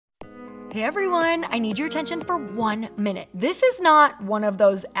Hey everyone, I need your attention for 1 minute. This is not one of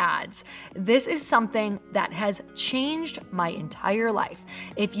those ads. This is something that has changed my entire life.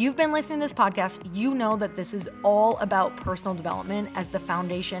 If you've been listening to this podcast, you know that this is all about personal development as the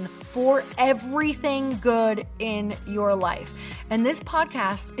foundation for everything good in your life. And this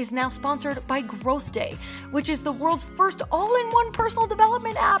podcast is now sponsored by Growth Day, which is the world's first all-in-one personal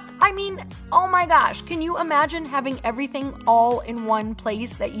development app. I mean, oh my gosh, can you imagine having everything all in one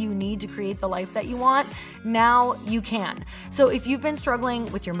place that you need to create the life that you want? Now you can. So if you've been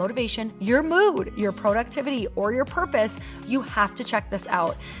struggling with your motivation, your mood, your productivity, or your purpose, you have to check this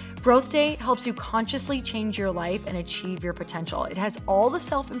out. Growth Day helps you consciously change your life and achieve your potential. It has all the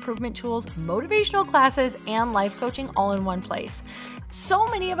self-improvement tools, motivational classes, and life coaching all in one place. So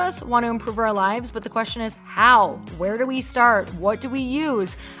many of us want to improve our lives, but the question is how? Where do we start? What do we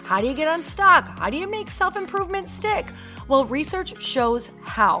use? How do you get unstuck? How do you make self-improvement stick? Well, research shows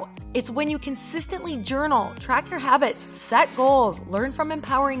how. It's when you consistently journal, track your habits, set goals, learn from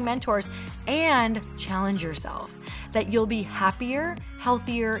empowering mentors, and challenge yourself that you'll be happier,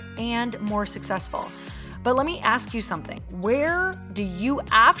 healthier, and more successful. But let me ask you something. Where do you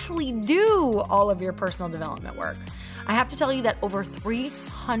actually do all of your personal development work? I have to tell you that over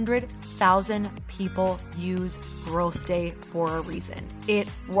 300,000 people use Growth Day for a reason. It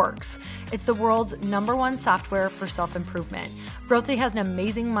works. It's the world's #1 software for self-improvement. Growth Day has an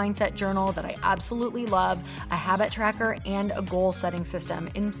amazing mindset journal that I absolutely love, a habit tracker, and a goal-setting system.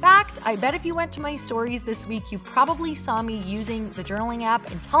 In fact, I bet if you went to my stories this week, you probably saw me using the journaling app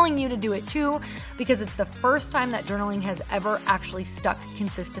and telling you to do it too, because it's the first time that journaling has ever actually stuck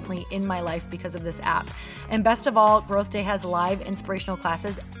consistently in my life because of this app. And best of all, Growth Day has live inspirational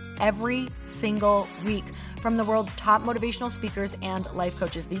classes every single week from the world's top motivational speakers and life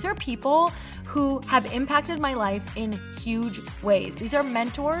coaches. These are people who have impacted my life in huge ways. These are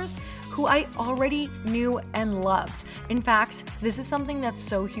mentors who I already knew and loved. In fact, this is something that's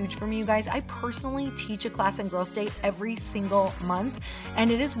so huge for me, you guys. I personally teach a class in Growth Day every single month,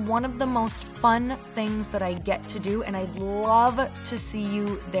 and it is one of the most fun things that I get to do, and I'd love to see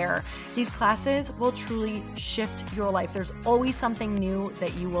you there. These classes will truly shift your life. There's always something new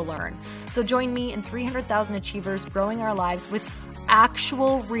that you will learn. So join me and 300,000 achievers growing our lives with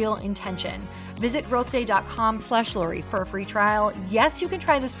actual real intention. Visit growthday.com/Lori for a free trial. Yes, you can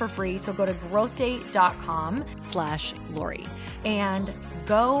try this for free. So go to growthday.com/Lori and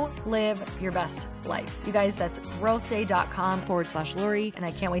go live your best life. You guys, that's growthday.com/Lori. And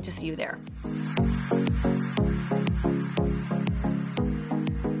I can't wait to see you there.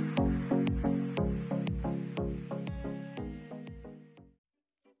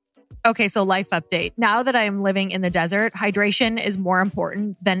 Okay, so life update. Now that I am living in the desert, hydration is more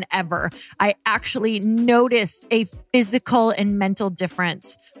important than ever. I actually notice a physical and mental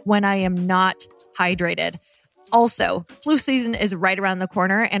difference when I am not hydrated. Also, flu season is right around the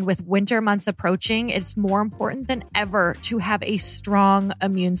corner, and with winter months approaching, it's more important than ever to have a strong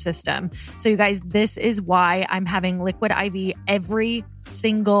immune system. So you guys, this is why I'm having Liquid IV every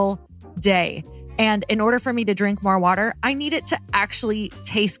single day. And in order for me to drink more water, I need it to actually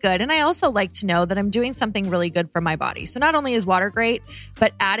taste good. And I also like to know that I'm doing something really good for my body. So not only is water great,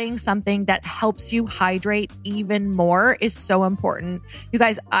 but adding something that helps you hydrate even more is so important. You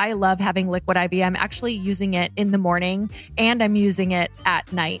guys, I love having Liquid IV. I'm actually using it in the morning and I'm using it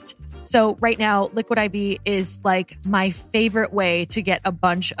at night. So right now, Liquid IV is like my favorite way to get a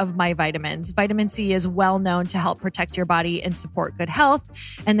bunch of my vitamins. Vitamin C is well known to help protect your body and support good health.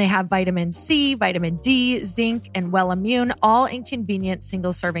 And they have vitamin C, vitamin D, zinc, and Well Immune, all in convenient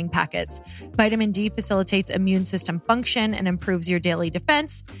single-serving packets. Vitamin D facilitates immune system function and improves your daily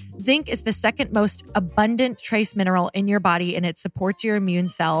defense. Zinc is the second most abundant trace mineral in your body, and it supports your immune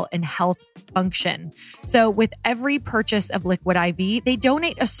cell and health function. So with every purchase of Liquid IV, they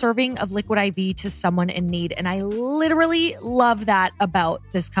donate a serving of Liquid IV to someone in need. And I literally love that about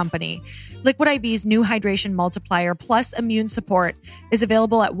this company. Liquid IV's new hydration multiplier plus immune support is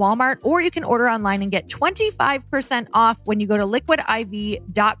available at Walmart, or you can order online and get 25% off when you go to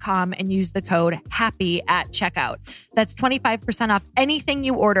liquidiv.com and use the code HAPPY at checkout. That's 25% off anything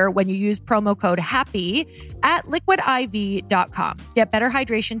you order when you use promo code HAPPY at liquidiv.com. Get better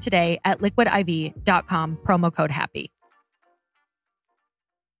hydration today at liquidiv.com, promo code HAPPY.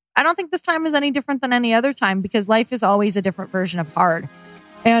 I don't think this time is any different than any other time because life is always a different version of hard.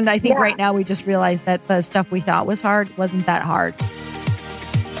 And I think right now we just realized that the stuff we thought was hard wasn't that hard.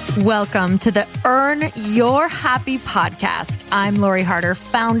 Welcome to the Earn Your Happy podcast. I'm Lori Harder,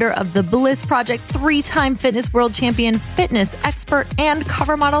 founder of The Bliss Project, 3-time fitness world champion, fitness expert, and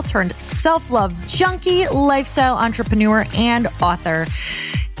cover model turned self-love junkie, lifestyle entrepreneur, and author.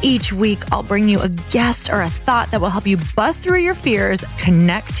 Each week, I'll bring you a guest or a thought that will help you bust through your fears,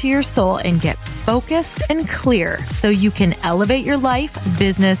 connect to your soul, and get focused and clear so you can elevate your life,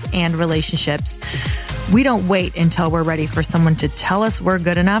 business, and relationships. We don't wait until we're ready for someone to tell us we're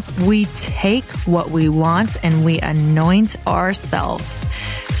good enough. We take what we want and we anoint ourselves.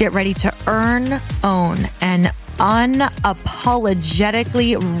 Get ready to earn, own, and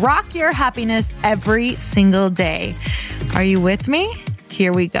unapologetically rock your happiness every single day. Are you with me?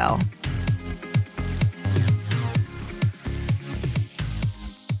 Here we go.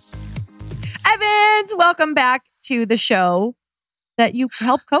 Evans, welcome back to the show that you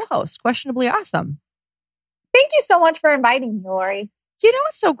help co-host, Questionably Awesome. Thank you so much for inviting me, Lori. You know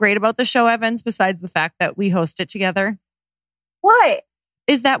what's so great about the show, Evans, besides the fact that we host it together? What?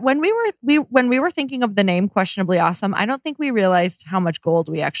 Is that when we were thinking of the name Questionably Awesome, I don't think we realized how much gold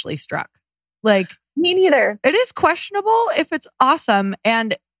we actually struck. Like, me neither. It is questionable if it's awesome,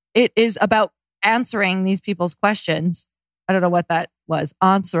 and it is about answering these people's questions. I don't know what that was.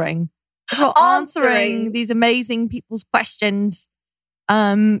 Answering these amazing people's questions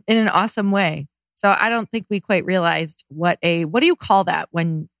in an awesome way. So I don't think we quite realized what do you call that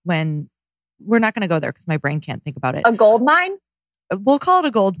when we're not going to go there because my brain can't think about it. A gold mine? We'll call it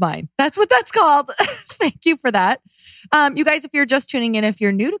a gold mine. That's what that's called. Thank you for that. You guys, if you're just tuning in, if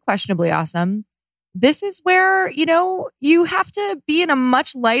you're new to Questionably Awesome, this is where, you have to be in a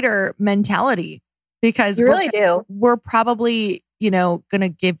much lighter mentality because you really do. We're probably, going to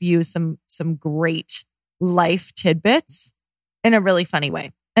give you some great life tidbits in a really funny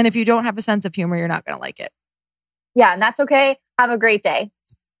way. And if you don't have a sense of humor, you're not going to like it. Yeah, and that's okay. Have a great day.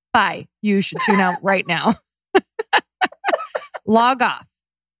 Bye. You should tune out right now. Log off.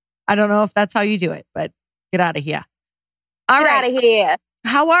 I don't know if that's how you do it, but get out of here. Get out of here.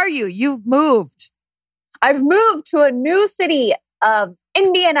 How are you? You've moved. I've moved to a new city of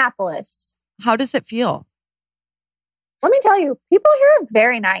Indianapolis. How does it feel? Let me tell you, people here are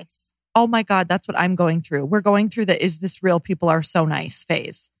very nice. Oh my God, that's what I'm going through. We're going through the is this real? People are so nice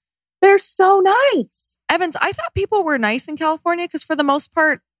phase. They're so nice. Evans, I thought people were nice in California because for the most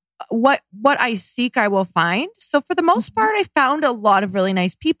part, what I seek, I will find. So for the most part, I found a lot of really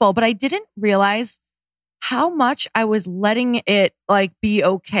nice people, but I didn't realize how much I was letting it be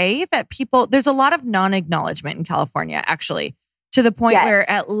okay that there's a lot of non-acknowledgement in California, actually, to the point where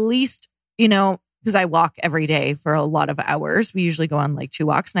at least, because I walk every day for a lot of hours. We usually go on 2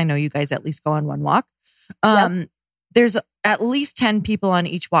 walks. And I know you guys at least go on 1 walk. There's at least 10 people on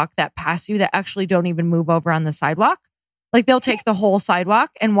each walk that pass you that actually don't even move over on the sidewalk. They'll take the whole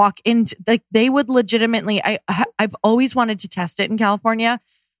sidewalk and walk into, they would legitimately, I've always wanted to test it in California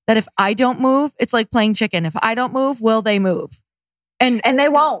that if I don't move, it's like playing chicken. If I don't move, will they move? And they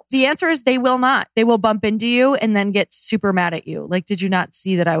won't. The answer is they will not. They will bump into you and then get super mad at you. Did you not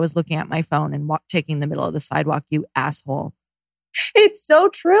see that I was looking at my phone and taking the middle of the sidewalk, you asshole? It's so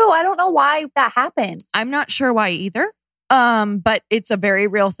true. I don't know why that happened. I'm not sure why either. But it's a very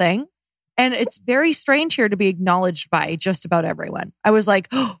real thing. And it's very strange here to be acknowledged by just about everyone. I was like,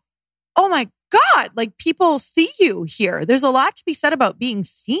 oh my God, people see you here. There's a lot to be said about being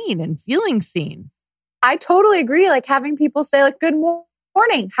seen and feeling seen. I totally agree. Having people say good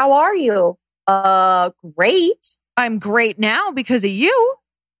morning. How are you? Great. I'm great now because of you,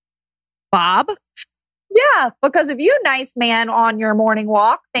 Bob. Yeah, because of you, nice man on your morning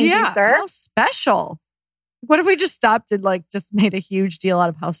walk. Thank you, sir. How special. What if we just stopped and just made a huge deal out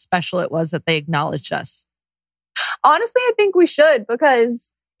of how special it was that they acknowledged us? Honestly, I think we should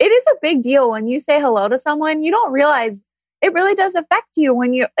because it is a big deal when you say hello to someone. You don't realize it really does affect you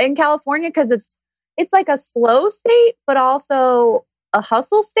when you're in California because it's like a slow state, but also a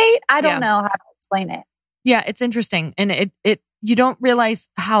hustle state. I don't know how to explain it. Yeah, it's interesting. And you don't realize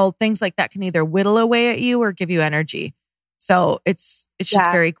how things like that can either whittle away at you or give you energy. So it's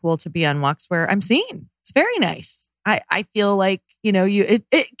just very cool to be on walks where I'm seen. It's very nice. I feel like,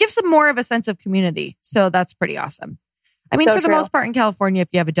 it gives them more of a sense of community. So that's pretty awesome. I mean, for the most part in California, if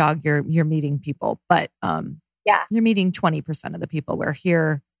you have a dog, you're meeting people, but you're meeting 20% of the people, where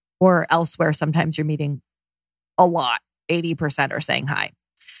here or elsewhere, sometimes you're meeting a lot. 80% are saying hi.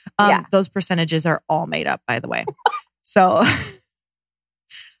 Those percentages are all made up, by the way. So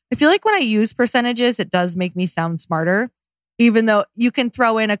I feel like when I use percentages, it does make me sound smarter, even though you can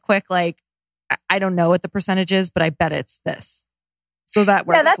throw in a quick, I don't know what the percentage is, but I bet it's this. So that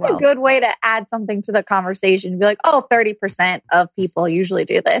works. Yeah, that's a good way to add something to the conversation. Be like, 30% of people usually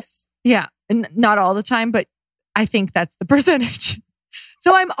do this. Yeah. And not all the time, but I think that's the percentage.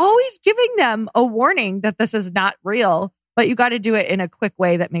 So I'm always giving them a warning that this is not real, but you got to do it in a quick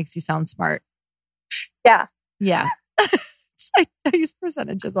way that makes you sound smart. Yeah. Yeah. I use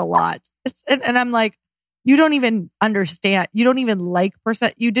percentages a lot. And I'm like, you don't even understand. You don't even like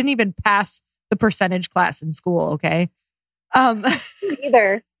percent. You didn't even pass the percentage class in school. Okay.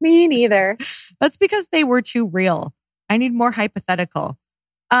 Me neither. That's because they were too real. I need more hypothetical.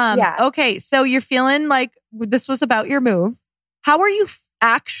 Yeah. Okay. So you're feeling like this was about your move. How are you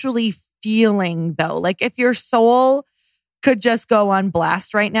actually feeling though? Like if your soul could just go on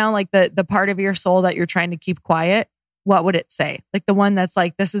blast right now, like the part of your soul that you're trying to keep quiet, what would it say? Like the one that's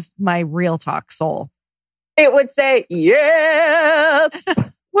like, this is my real talk soul. It would say, yes.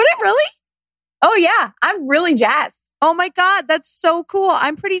 Would it really? Oh yeah. I'm really jazzed. Oh my God. That's so cool.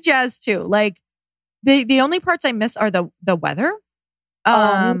 I'm pretty jazzed too. Like the only parts I miss are the weather.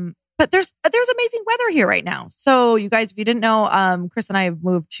 But there's amazing weather here right now. So you guys, if you didn't know, Chris and I have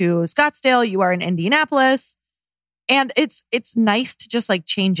moved to Scottsdale. You are in Indianapolis. And it's nice to just like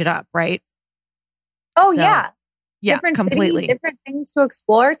change it up, right? Oh So, yeah. Yeah, different completely. Cities, different things to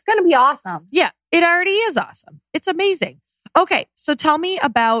explore. It's going to be awesome. Yeah, it already is awesome. It's amazing. Okay, so tell me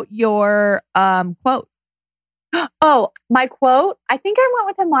about your quote. Oh, my quote. I think I went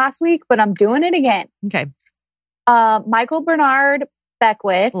with him last week, but I'm doing it again. Okay. Michael Bernard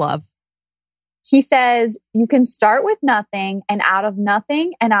Beckwith. Love. He says, you can start with nothing, and out of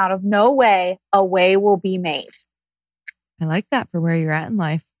nothing and out of no way, a way will be made. I like that for where you're at in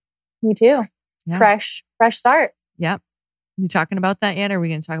life. Me too. Yeah. Fresh start. Yep. You talking about that yet? Or are we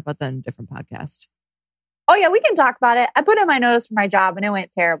going to talk about that in a different podcast? Oh yeah, we can talk about it. I put in my notice for my job and it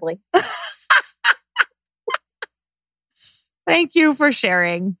went terribly. Thank you for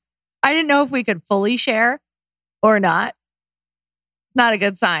sharing. I didn't know if we could fully share or not. Not a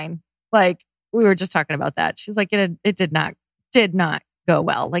good sign. Like we were just talking about that. She's like, it did not go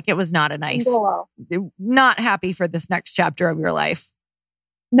well. Like it was not a nice, not happy for this next chapter of your life.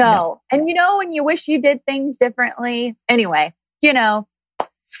 No. And when you wish you did things differently. Anyway, but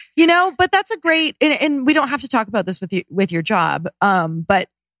that's a great, and we don't have to talk about this with your job. But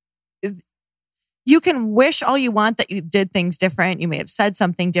you can wish all you want that you did things different. You may have said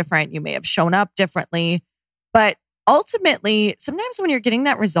something different. You may have shown up differently, but ultimately, sometimes when you're getting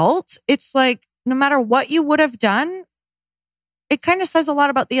that result, it's like, no matter what you would have done, it kind of says a lot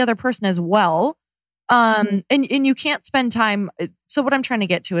about the other person as well. And you can't spend time. So what I'm trying to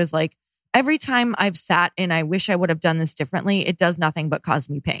get to is like, every time I've sat and I wish I would have done this differently, it does nothing but cause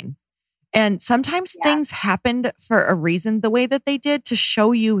me pain. And sometimes things happened for a reason the way that they did to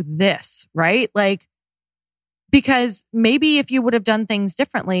show you this, right? Like, because maybe if you would have done things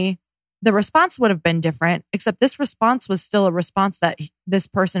differently, the response would have been different, except this response was still a response that this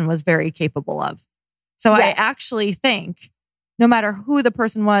person was very capable of. So I actually think no matter who the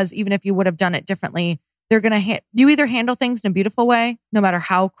person was, even if you would have done it differently, they're going to you either handle things in a beautiful way, no matter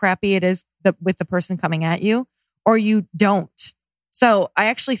how crappy it is with the person coming at you, or you don't. So I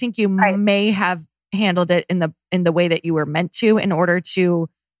actually think you may have handled it in the way that you were meant to in order to,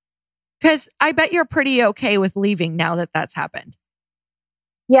 because I bet you're pretty okay with leaving now that that's happened.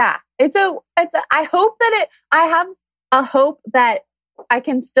 Yeah. I have a hope that I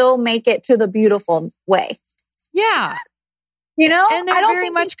can still make it to the beautiful way. Yeah. And there very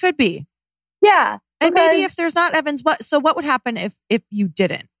much could be. Yeah. And maybe if there's not Evans, what would happen if you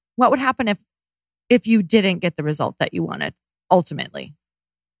didn't? What would happen if you didn't get the result that you wanted ultimately?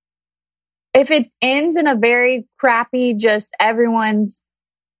 If it ends in a very crappy, just everyone's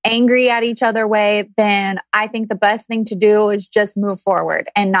angry at each other way, then I think the best thing to do is just move forward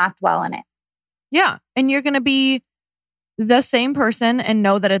and not dwell in it. Yeah. And you're going to be the same person and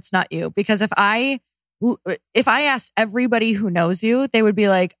know that it's not you. Because if I asked everybody who knows you, they would be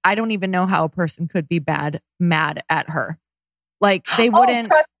like, I don't even know how a person could be mad at her. Like they wouldn't.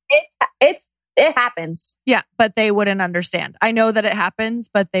 Trust me, it happens. Yeah, but they wouldn't understand. I know that it happens,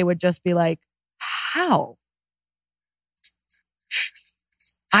 but they would just be like, how?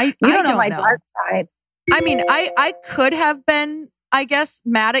 I don't know my dark side. I mean, I could have been, I guess,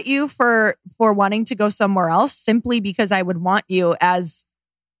 mad at you for wanting to go somewhere else simply because I would want you as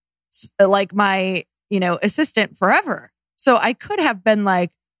like my assistant forever. So I could have been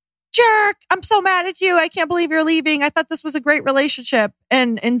like, jerk, I'm so mad at you. I can't believe you're leaving. I thought this was a great relationship.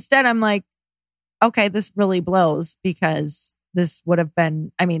 And instead I'm like, okay, this really blows because this would have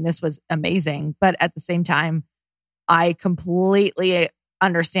been, this was amazing. But at the same time, I completely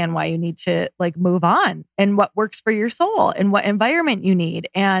understand why you need to like move on and what works for your soul and what environment you need.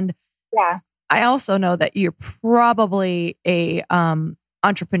 And I also know that you're probably a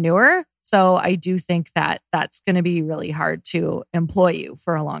entrepreneur. So I do think that that's going to be really hard to employ you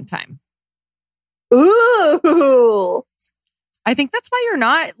for a long time. Ooh. I think that's why you're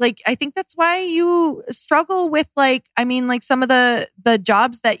not like, I think that's why you struggle with like, I mean, like some of the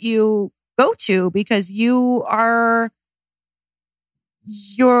jobs that you go to, because you're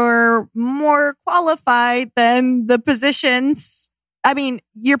more qualified than the positions. I mean,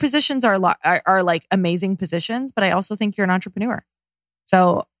 your positions are like amazing positions, but I also think you're an entrepreneur.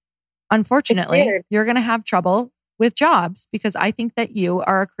 So unfortunately, you're going to have trouble with jobs because I think that you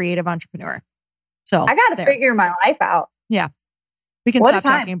are a creative entrepreneur. So I got to figure my life out. Yeah. We can stop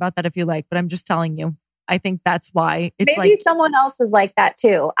talking about that if you like, but I'm just telling you, I think that's why it's maybe someone else is like that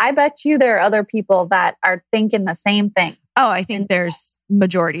too. I bet you there are other people that are thinking the same thing. Oh, I think there's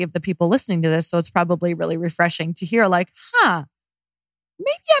majority of the people listening to this. So it's probably really refreshing to hear like, maybe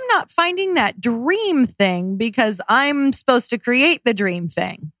I'm not finding that dream thing because I'm supposed to create the dream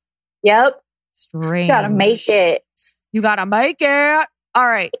thing. Yep. Strange. You gotta make it. You gotta make it. All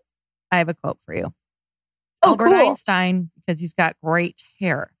right. I have a quote for you. Albert Einstein, because he's got great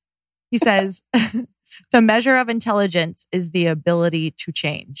hair. He says, the measure of intelligence is the ability to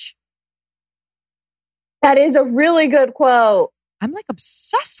change. That is a really good quote. I'm like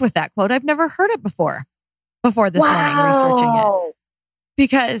obsessed with that quote. I've never heard it before this morning researching it.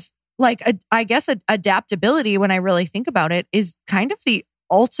 Because like, I guess adaptability, when I really think about it, is kind of the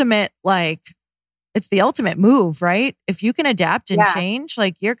ultimate, like, it's the ultimate move, right? If you can adapt and change,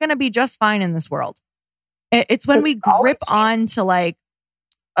 like you're going to be just fine in this world. It's when we grip on to like,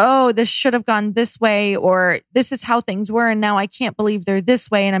 oh, this should have gone this way, or this is how things were. And now I can't believe they're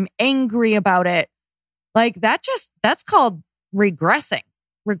this way. And I'm angry about it. Like that's called regression.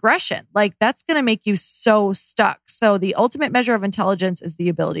 Like that's going to make you so stuck. So the ultimate measure of intelligence is the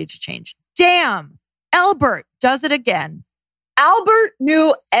ability to change. Damn. Albert does it again. Albert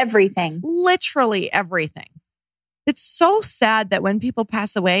knew everything. Literally everything. It's so sad that when people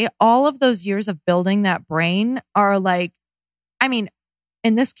pass away, all of those years of building that brain are like, I mean,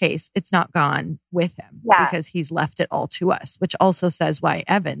 in this case, it's not gone with him because he's left it all to us, which also says why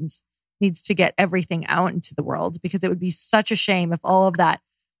Evans needs to get everything out into the world, because it would be such a shame if all of that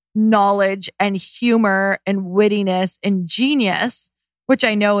knowledge and humor and wittiness and genius, which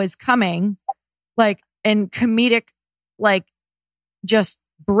I know is coming, like, and comedic, like, just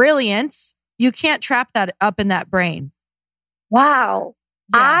brilliance, you can't trap that up in that brain. Wow.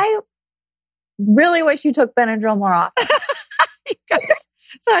 Yeah. I really wish you took Benadryl more often.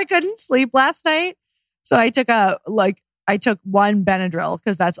 So I couldn't sleep last night. So I took one Benadryl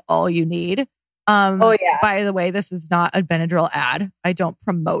because that's all you need. By the way, this is not a Benadryl ad. I don't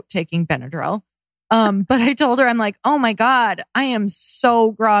promote taking Benadryl. But I told her, I'm like, oh my God, I am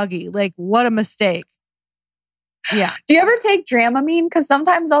so groggy. Like, what a mistake. Yeah. Do you ever take Dramamine? Because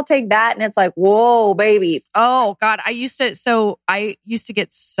sometimes I'll take that and it's like, whoa, baby. Oh God. I used to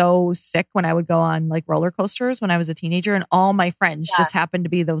get so sick when I would go on like roller coasters when I was a teenager, and all my friends just happened to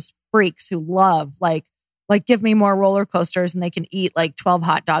be those freaks who love like give me more roller coasters and they can eat like 12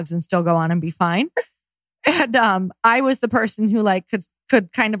 hot dogs and still go on and be fine. And I was the person who like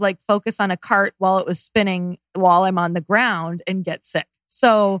could kind of like focus on a cart while it was spinning while I'm on the ground and get sick.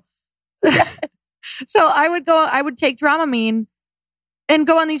 So So I would take Dramamine and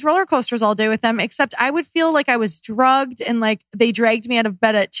go on these roller coasters all day with them, except I would feel like I was drugged and like they dragged me out of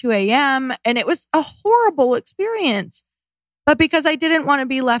bed at 2 a.m. and it was a horrible experience. But because I didn't want to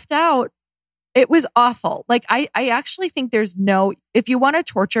be left out, it was awful. Like I actually think if you want to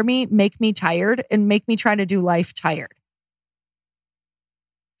torture me, make me tired and make me try to do life tired.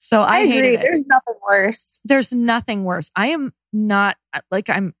 So I agree. There's nothing worse. There's nothing worse. I am not like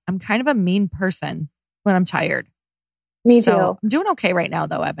I'm kind of a mean person when I'm tired. Me too. I'm doing okay right now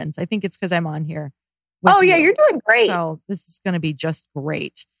though, Evans. I think it's because I'm on here. Yeah, you're doing great. So this is going to be just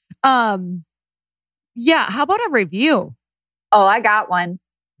great. Yeah. How about a review? Oh, I got one.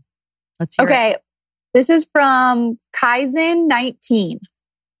 Let's hear it. This is from Kaizen19.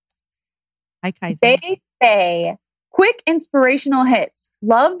 Hi, Kaizen. They say, quick inspirational hits.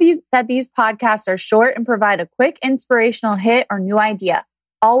 Love that these podcasts are short and provide a quick inspirational hit or new idea.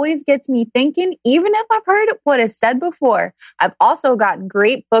 Always gets me thinking, even if I've heard what is said before. I've also gotten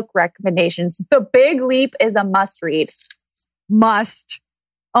great book recommendations. The Big Leap is a must read. Must.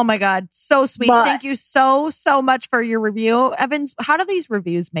 Oh my God. So sweet. Must. Thank you so much for your review. Evans, how do these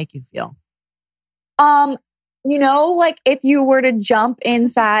reviews make you feel? Like if you were to jump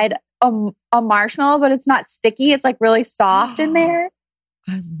inside a marshmallow, but it's not sticky. It's like really soft in there.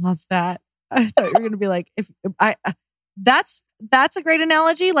 I love that. I thought you were going to be like, that's a great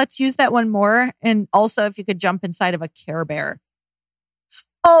analogy. Let's use that one more. And also if you could jump inside of a Care Bear.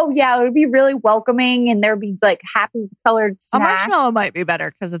 Oh yeah. It would be really welcoming and there'd be like happy colored snacks. A marshmallow might be better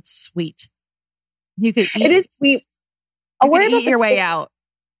because it's sweet. You could eat. It is sweet. I'll You worry can about eat your way steak. out.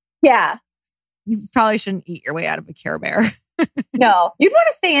 Yeah. You probably shouldn't eat your way out of a Care Bear. No, you'd want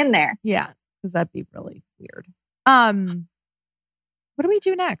to stay in there. Yeah, because that'd be really weird. What do we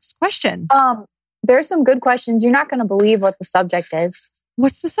do next? Questions. There's some good questions. You're not going to believe what the subject is.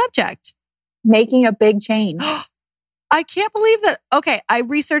 What's the subject? Making a big change. I can't believe that. Okay, I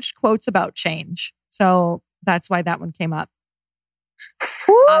researched quotes about change. So that's why that one came up.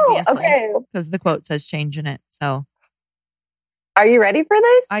 Woo, Obviously. okay. Because the quote says change in it. So Are you ready for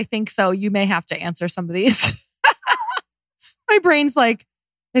this? I think so. You may have to answer some of these. My brain's like,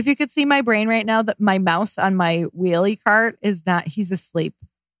 if you could see my brain right now, that my mouse on my wheelie cart is not, he's asleep.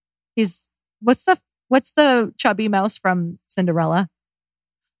 What's the chubby mouse from Cinderella?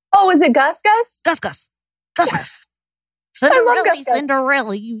 Oh, is it Gus Gus? Gus Gus. Gus Gus. I love Cinderella, Gus Gus.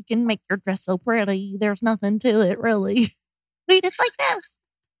 Cinderella, you can make your dress so pretty. There's nothing to it, really. Wait, it's like this.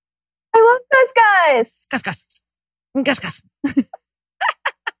 I love Gus Gus. Gus Gus. Gus Gus.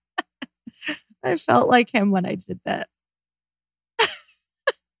 I felt like him when I did that.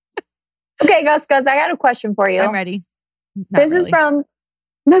 Okay, Gus Gus, I got a question for you. I'm ready. This is from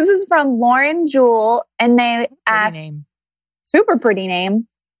Lauren Jewell, and they asked, super pretty name.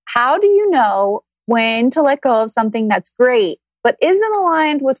 How do you know when to let go of something that's great but isn't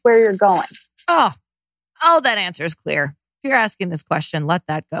aligned with where you're going? Oh, that answer is clear. If you're asking this question, let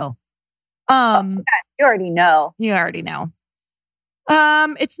that go. You already know. You already know.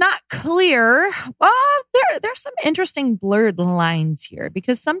 It's not clear. There's some interesting blurred lines here,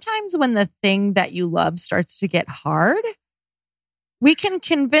 because sometimes when the thing that you love starts to get hard, we can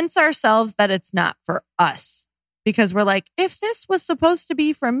convince ourselves that it's not for us, because we're like, if this was supposed to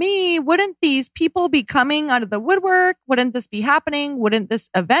be for me, wouldn't these people be coming out of the woodwork? Wouldn't this be happening? Wouldn't this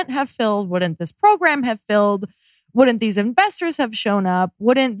event have filled? Wouldn't this program have filled? Wouldn't these investors have shown up?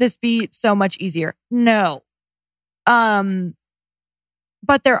 Wouldn't this be so much easier? No.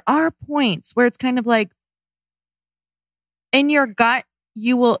 But there are points where it's kind of like, in your gut,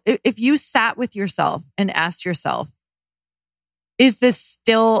 you will, if you sat with yourself and asked yourself, is this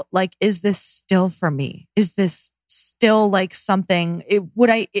still for me? Is this still like something,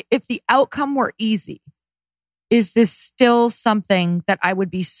 if the outcome were easy, is this still something that I would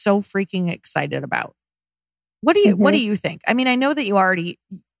be so freaking excited about? What do you think? I mean, I know that you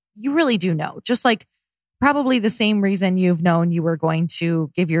really do know, just like probably the same reason you've known you were going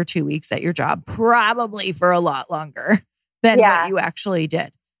to give your 2 weeks at your job, probably for a lot longer than what you actually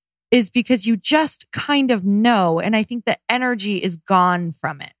did, is because you just kind of know. And I think the energy is gone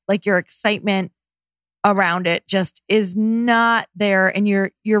from it. Like your excitement around it just is not there. And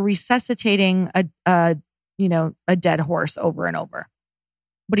you're resuscitating a dead horse over and over.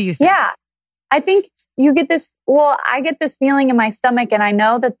 What do you think? Yeah. I think you get this, I get this feeling in my stomach, and I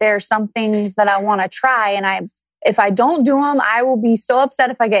know that there's some things that I want to try. And if I don't do them, I will be so upset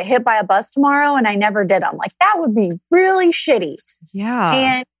if I get hit by a bus tomorrow and I never did them. Like, that would be really shitty. Yeah.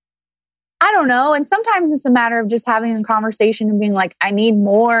 And I don't know. And sometimes it's a matter of just having a conversation and being like, I need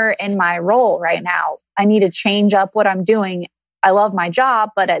more in my role right now. I need to change up what I'm doing. I love my job,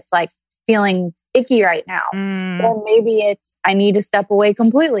 but it's like feeling icky right now. Or maybe it's, I need to step away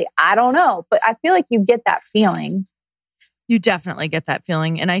completely. I don't know. But I feel like you get that feeling. You definitely get that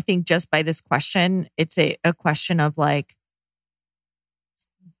feeling. And I think just by this question, it's a question of like,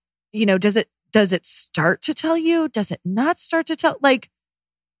 does it start to tell you? Does it not start to tell? Like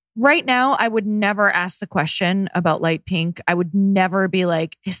right now, I would never ask the question about light pink. I would never be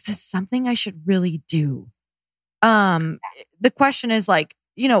like, is this something I should really do? The question is like,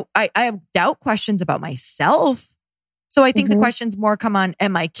 I have doubt questions about myself. So I think the questions more come on,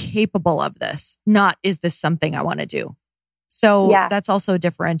 am I capable of this? Not, is this something I want to do? So that's also a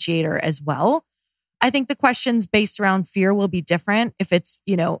differentiator as well. I think the questions based around fear will be different. If it's,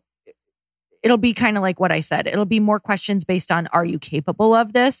 it'll be kind of like what I said. It'll be more questions based on, are you capable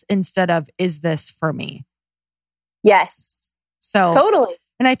of this? Instead of, is this for me? Yes. So totally.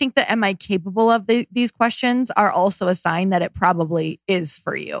 And I think that am I capable of these questions are also a sign that it probably is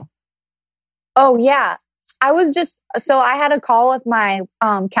for you. Oh, yeah. I had a call with my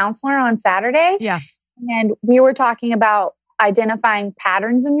counselor on Saturday. Yeah. And we were talking about identifying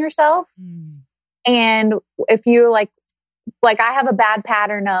patterns in yourself. And if you like I have a bad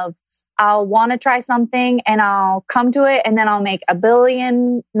pattern of, I'll want to try something and I'll come to it and then I'll make a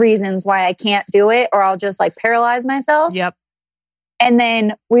billion reasons why I can't do it, or I'll just like paralyze myself. Yep. And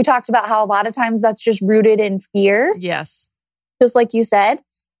then we talked about how a lot of times that's just rooted in fear. Yes. Just like you said.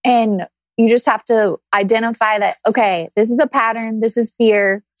 And you just have to identify that, okay, this is a pattern, this is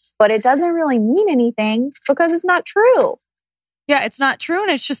fear, but it doesn't really mean anything because it's not true. Yeah, it's not true.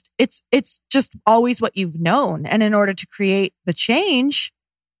 And it's just always what you've known. And in order to create the change,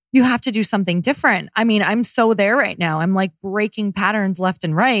 you have to do something different. I mean, I'm so there right now. I'm like breaking patterns left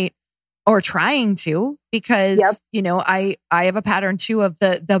and right, or trying to, because, I have a pattern too of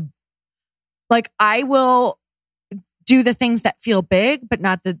the like, I will do the things that feel big, but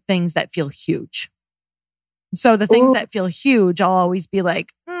not the things that feel huge. So the things that feel huge, I'll always be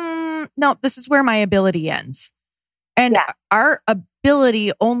like, no, this is where my ability ends. And our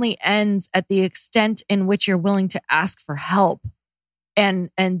ability only ends at the extent in which you're willing to ask for help.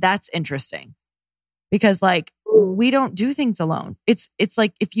 And that's interesting, because like, we don't do things alone. It's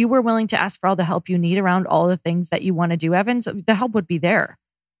like, if you were willing to ask for all the help you need around all the things that you want to do, Evans, the help would be there.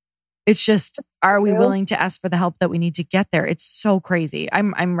 It's just, are we willing to ask for the help that we need to get there? It's so crazy.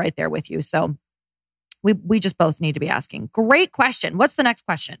 I'm right there with you. So we just both need to be asking. Great question. What's the next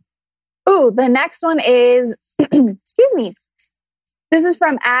question? Ooh, the next one is, excuse me. This is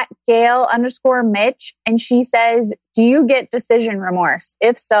from @Gail_Mitch. And she says, do you get decision remorse?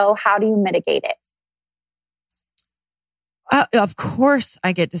 If so, how do you mitigate it? Of course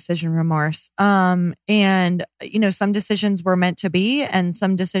I get decision remorse. And some decisions were meant to be, and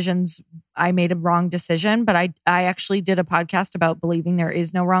some decisions I made a wrong decision, but I actually did a podcast about believing there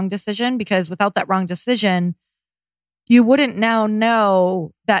is no wrong decision, because without that wrong decision, you wouldn't now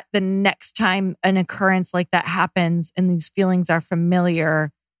know that the next time an occurrence like that happens and these feelings are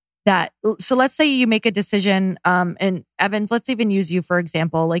familiar, so let's say you make a decision, and Evans, let's even use you for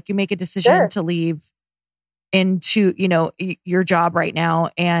example, like you make a decision to leave into, your job right now.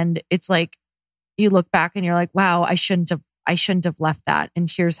 And it's like, you look back and you're like, wow, I shouldn't have left that. And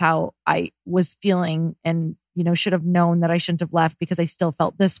here's how I was feeling, and, should have known that I shouldn't have left because I still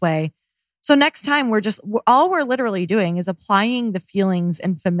felt this way. So next time all we're literally doing is applying the feelings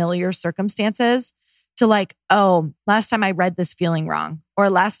and familiar circumstances to like, oh, last time I read this feeling wrong, or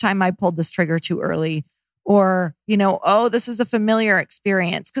last time I pulled this trigger too early, or, oh, this is a familiar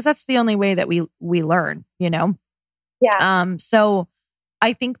experience, because that's the only way that we learn, Yeah. So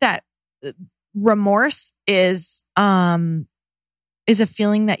I think that remorse is a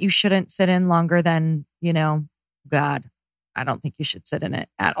feeling that you shouldn't sit in longer than, God, I don't think you should sit in it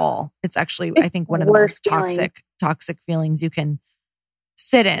at all. It's actually, I think, one of the most toxic feelings you can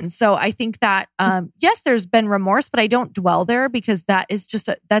sit in. So I think that, yes, there's been remorse, but I don't dwell there, because that is just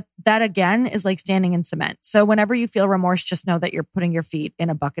that again is like standing in cement. So whenever you feel remorse, just know that you're putting your feet in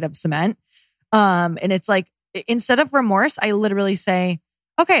a bucket of cement. And it's like, instead of remorse, I literally say,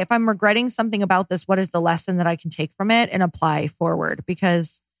 okay, if I'm regretting something about this, what is the lesson that I can take from it and apply forward?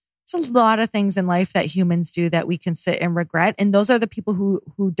 Because it's a lot of things in life that humans do that we can sit and regret. And those are the people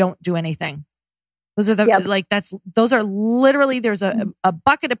who don't do anything. Those are those are literally, there's a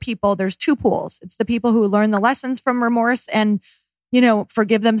bucket of people. There's two pools. It's the people who learn the lessons from remorse and,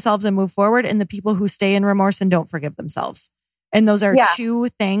 forgive themselves and move forward, and the people who stay in remorse and don't forgive themselves. And those are two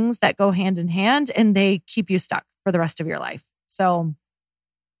things that go hand in hand, and they keep you stuck for the rest of your life. So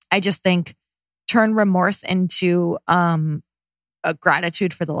I just think turn remorse into a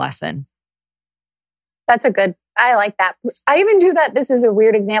gratitude for the lesson. I like that. I even do that. This is a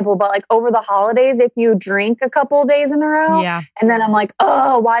weird example, but like over the holidays, if you drink a couple of days in a row, and then I'm like,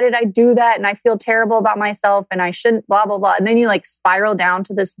 oh, why did I do that? And I feel terrible about myself, and I shouldn't, blah, blah, blah. And then you like spiral down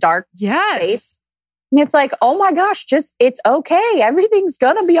to this dark space. And it's like, oh my gosh, it's okay. Everything's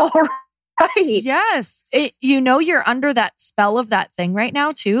going to be all right. Yes. You're under that spell of that thing right now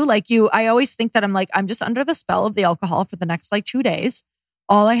too. Like I always think that I'm just under the spell of the alcohol for the next 2 days.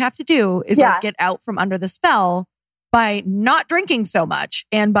 All I have to do is get out from under the spell by not drinking so much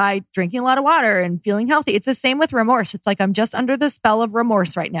and by drinking a lot of water and feeling healthy. It's the same with remorse. It's like, I'm just under the spell of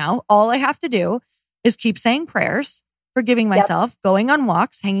remorse right now. All I have to do is keep saying prayers, forgiving myself, going on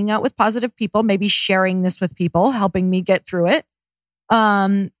walks, hanging out with positive people, maybe sharing this with people, helping me get through it.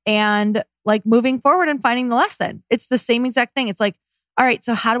 And like moving forward and finding the lesson. It's the same exact thing. It's like, all right,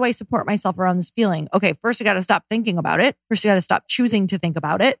 so how do I support myself around this feeling? Okay, first you got to stop thinking about it. First you got to stop choosing to think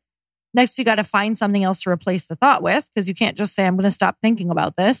about it. Next, you got to find something else to replace the thought with, because you can't just say, I'm going to stop thinking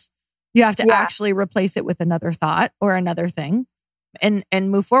about this. You have to actually replace it with another thought or another thing and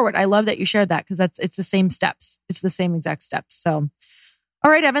move forward. I love that you shared that, because it's the same steps. It's the same exact steps. So,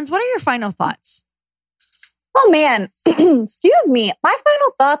 all right, Evans, what are your final thoughts? Oh man, excuse me. My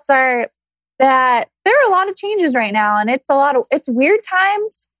final thoughts are that there are a lot of changes right now, and it's weird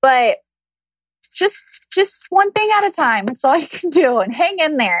times, but just one thing at a time. It's all you can do, and hang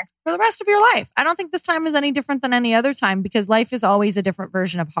in there for the rest of your life. I don't think this time is any different than any other time, because life is always a different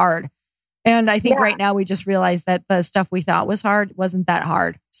version of hard. And I think right now we just realized that the stuff we thought was hard wasn't that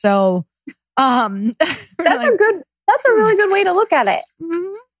hard. So, that's That's a really good way to look at it.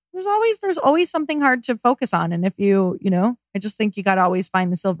 Mm-hmm. There's always something hard to focus on. And if I just think you got to always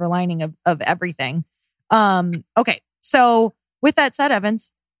find the silver lining of everything. Okay. So with that said,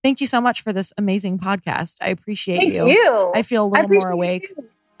 Evans, thank you so much for this amazing podcast. I appreciate you. Thank you. I feel a little more awake.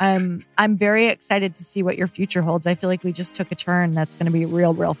 I'm very excited to see what your future holds. I feel like we just took a turn that's going to be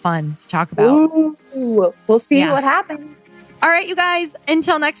real, real fun to talk about. Ooh, we'll see what happens. All right, you guys,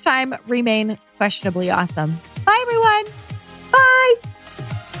 until next time, remain questionably awesome. Bye, everyone. Bye.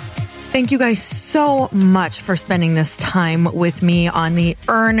 Thank you guys so much for spending this time with me on the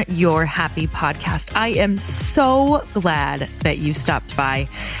Earn Your Happy podcast. I am so glad that you stopped by.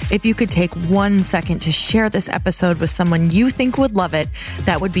 If you could take 1 second to share this episode with someone you think would love it,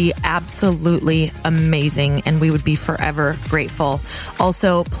 that would be absolutely amazing, and we would be forever grateful.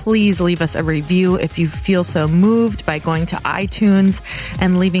 Also, please leave us a review if you feel so moved by going to iTunes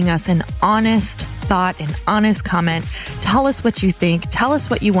and leaving us an honest thought, an honest comment. Tell us what you think. Tell us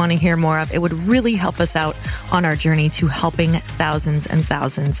what you want to hear more of. It would really help us out on our journey to helping thousands and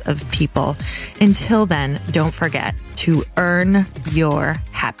thousands of people. Until then, don't forget to earn your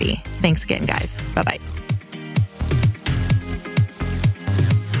happy. Thanks again, guys. Bye-bye.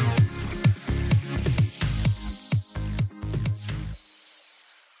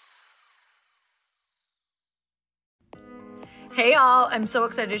 Hey all, I'm so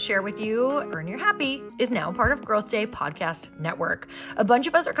excited to share with you, Earn Your Happy is now part of Growth Day Podcast Network. A bunch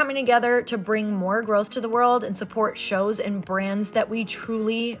of us are coming together to bring more growth to the world and support shows and brands that we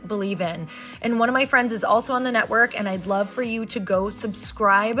truly believe in. And one of my friends is also on the network, and I'd love for you to go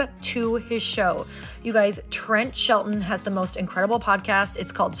subscribe to his show. You guys, Trent Shelton has the most incredible podcast.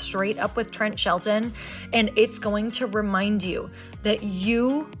 It's called Straight Up with Trent Shelton, and it's going to remind you that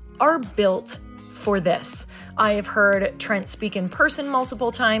you are built for this. I have heard Trent speak in person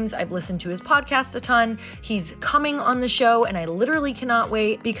multiple times. I've listened to his podcast a ton. He's coming on the show, and I literally cannot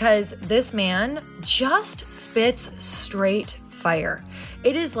wait because this man just spits straight fire.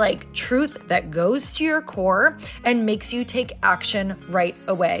 It is like truth that goes to your core and makes you take action right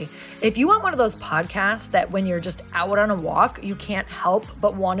away. If you want one of those podcasts that when you're just out on a walk, you can't help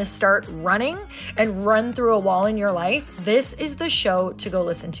but want to start running and run through a wall in your life, this is the show to go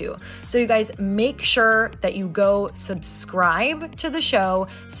listen to. So you guys, make sure that you go subscribe to the show,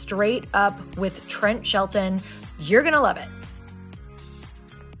 Straight Up with Trent Shelton. You're going to love it.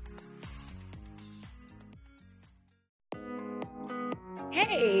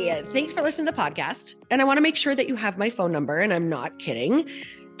 Hey, thanks for listening to the podcast. And I want to make sure that you have my phone number, and I'm not kidding.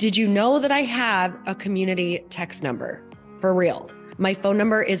 Did you know that I have a community text number? For real. My phone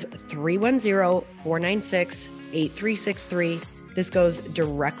number is 310-496-8363. This goes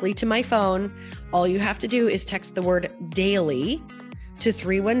directly to my phone. All you have to do is text the word daily to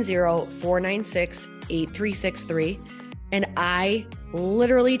 310-496-8363. And I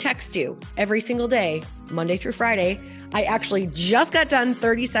literally text you every single day, Monday through Friday. I actually just got done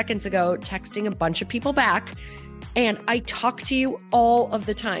 30 seconds ago texting a bunch of people back, and I talk to you all of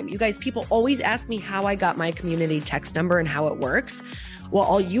the time. You guys, people always ask me how I got my community text number and how it works. Well,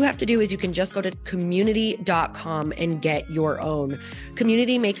 all you have to do is you can just go to community.com and get your own.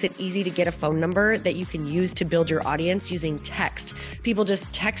 Community makes it easy to get a phone number that you can use to build your audience using text. People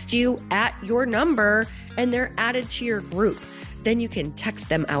just text you at your number and they're added to your group. Then you can text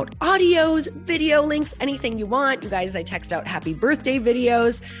them out audios, video links, anything you want. You guys, I text out happy birthday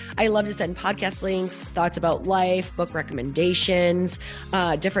videos. I love to send podcast links, thoughts about life, book recommendations,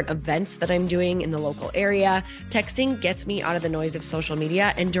 different events that I'm doing in the local area. Texting gets me out of the noise of social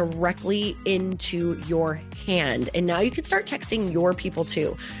media and directly into your hand. And now you can start texting your people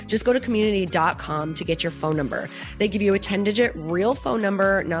too. Just go to community.com to get your phone number. They give you a 10-digit real phone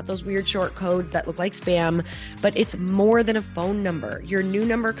number, not those weird short codes that look like spam, but it's more than a phone number. Your new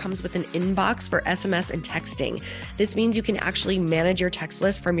number comes with an inbox for SMS and texting. This means you can actually manage your text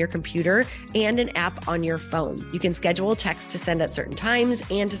list from your computer and an app on your phone. You can schedule text to send at certain times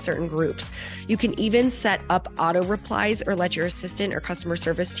and to certain groups. You can even set up auto replies or let your assistant or customer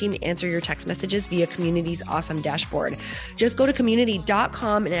service team answer your text messages via Community's awesome dashboard. Just go to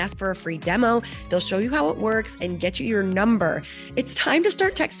community.com and ask for a free demo. They'll show you how it works and get you your number. It's time to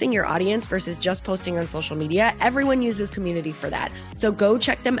start texting your audience versus just posting on social media. Everyone uses Community for that. So go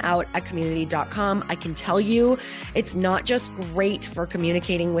check them out at community.com. I can tell you it's not just great for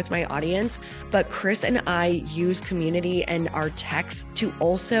communicating with my audience, but Chris and I use Community and our texts to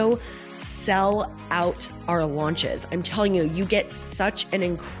also sell out our launches. I'm telling you, you get such an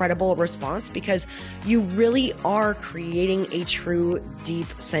incredible response because you really are creating a true, deep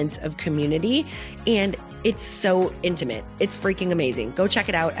sense of community. And it's so intimate. It's freaking amazing. Go check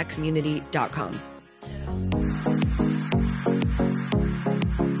it out at community.com.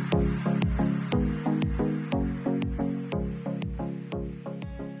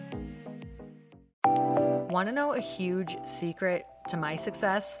 Want to know a huge secret to my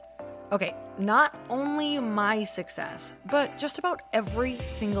success? Okay, not only my success, but just about every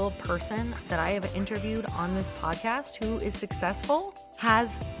single person that I have interviewed on this podcast who is successful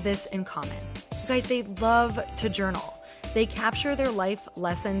has this in common. You guys, they love to journal. They capture their life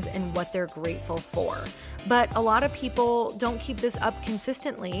lessons and what they're grateful for. But a lot of people don't keep this up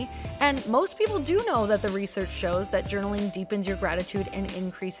consistently, and most people do know that the research shows that journaling deepens your gratitude and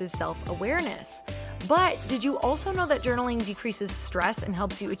increases self-awareness. But did you also know that journaling decreases stress and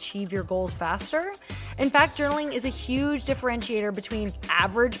helps you achieve your goals faster? In fact, journaling is a huge differentiator between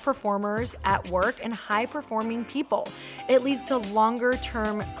average performers at work and high-performing people. It leads to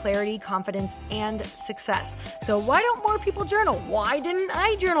longer-term clarity, confidence, and success. So why don't more people journal? Why didn't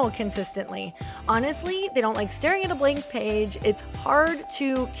I journal consistently? Honestly, they don't like staring at a blank page. It's hard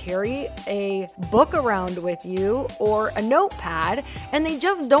to carry a book around with you or a notepad, and they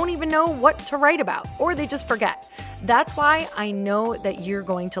just don't even know what to write about, or they just forget. That's why I know that you're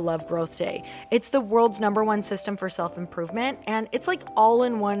going to love Growth Day. It's the world's #1 system for self-improvement, and it's like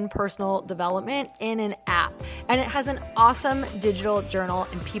all-in-one personal development in an app. And it has an awesome digital journal,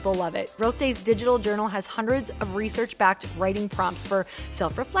 and people love it. Growth Day's digital journal has hundreds of research-backed writing prompts for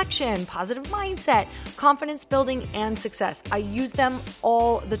self-reflection, positive mindset, confidence building, and success. I use them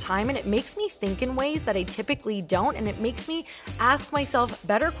all the time, and it makes me think in ways that I typically don't, and it makes me ask myself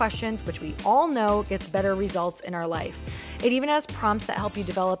better questions, which we all know gets better results in our life. It even has prompts that help you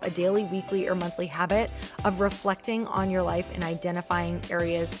develop a daily, weekly, or monthly habit of reflecting on your life and identifying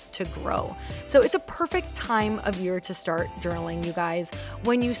areas to grow. So it's a perfect time of year to start journaling, you guys.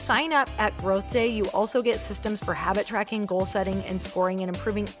 When you sign up at Growth Day, you also get systems for habit tracking, goal setting, and scoring, and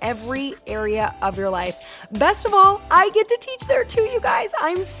improving every area of your life. Best of all, I get to teach there too, you guys.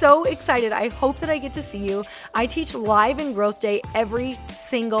 I'm so excited. I hope that I get to see you. I teach live in Growth Day every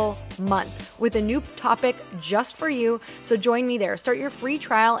single month with a new topic just for you. So join me there. Start your free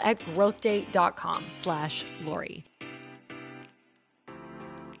trial at growthday.com/Lori.